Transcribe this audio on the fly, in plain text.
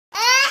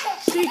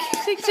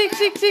shake, shake,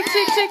 shake, shake,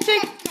 shake, shake,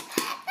 shake.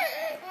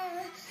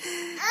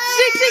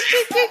 Shake, shake,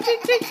 shake, shake,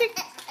 shake, shake, shake.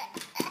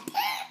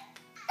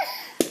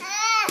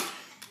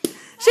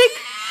 Shake,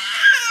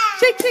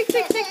 shake, shake,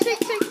 shake, shake,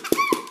 shake,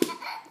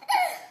 shake.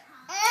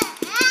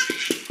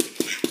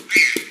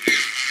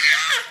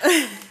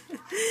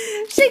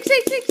 Shake,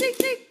 shake, shake, shake,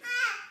 shake.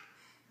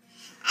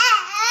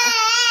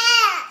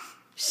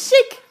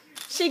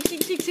 Shake,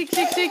 shake, shake, shake, shake,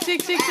 shake, shake,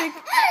 shake, shake, shake.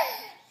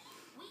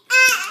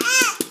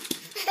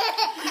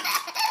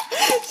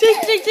 Shake,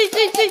 shake, shake,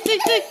 shake, shake,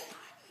 shake, shake.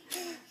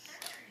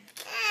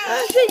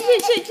 Shake,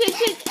 shake, shake, shake,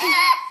 shake.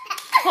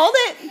 Hold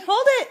it,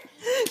 hold it.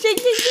 Shake,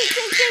 shake, shake,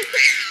 shake, shake.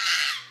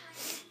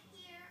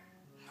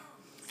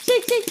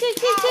 Shake, shake, shake,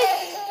 shake, shake.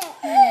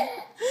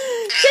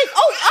 Shake,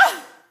 oh,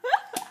 ah.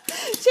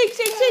 Shake,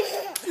 shake,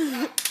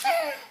 shake.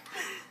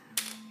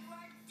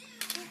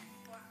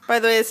 By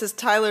the way, this is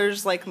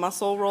Tyler's like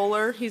muscle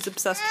roller. He's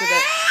obsessed with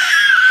it.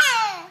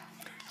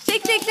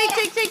 Shake, shake, shake,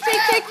 shake, shake,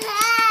 shake,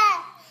 shake.